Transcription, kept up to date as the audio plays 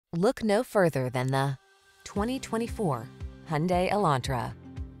Look no further than the 2024 Hyundai Elantra.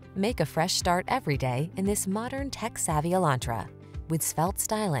 Make a fresh start every day in this modern tech-savvy Elantra. With svelte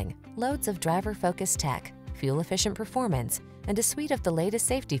styling, loads of driver-focused tech, fuel-efficient performance, and a suite of the latest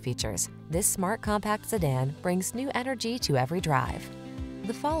safety features, this smart compact sedan brings new energy to every drive.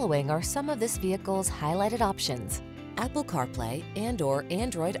 The following are some of this vehicle's highlighted options: Apple CarPlay and/or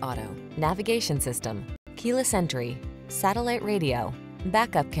Android Auto, navigation system, keyless entry, satellite radio,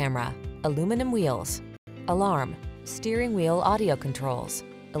 backup camera, aluminum wheels, alarm, steering wheel audio controls,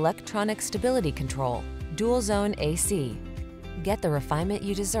 electronic stability control, dual zone AC. Get the refinement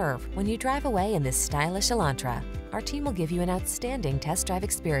you deserve when you drive away in this stylish Elantra. Our team will give you an outstanding test drive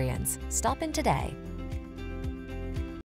experience. Stop in today.